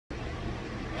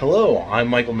Hello, I'm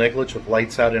Michael Nikolic with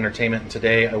Lights Out Entertainment, and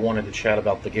today I wanted to chat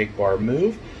about the Gig Bar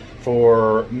Move.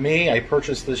 For me, I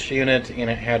purchased this unit and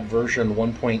it had version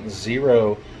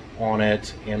 1.0 on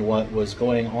it, and what was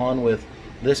going on with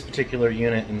this particular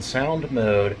unit in sound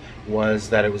mode was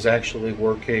that it was actually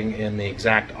working in the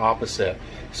exact opposite.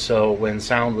 So when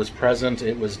sound was present,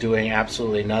 it was doing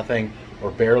absolutely nothing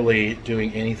or barely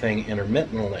doing anything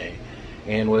intermittently,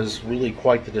 and was really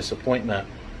quite the disappointment,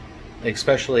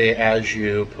 especially as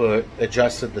you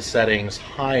adjusted the settings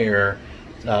higher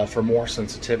for more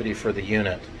sensitivity for the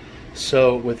unit.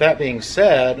 So with that being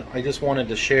said, I just wanted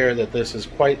to share that this is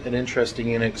quite an interesting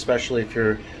unit, especially if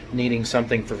you're needing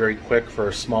something for very quick for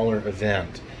a smaller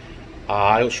event.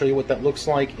 I'll show you what that looks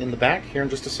like in the back here in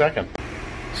just a second.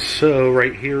 So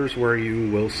right here is where you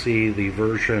will see the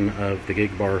version of the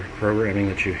Gig Bar programming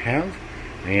that you have.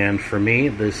 And for me,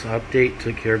 this update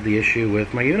took care of the issue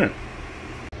with my unit.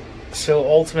 So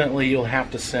ultimately, you'll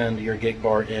have to send your Gig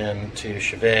Bar in to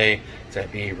Chevy to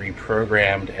be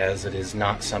reprogrammed, as it is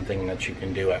not something that you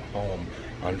can do at home,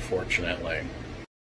 unfortunately.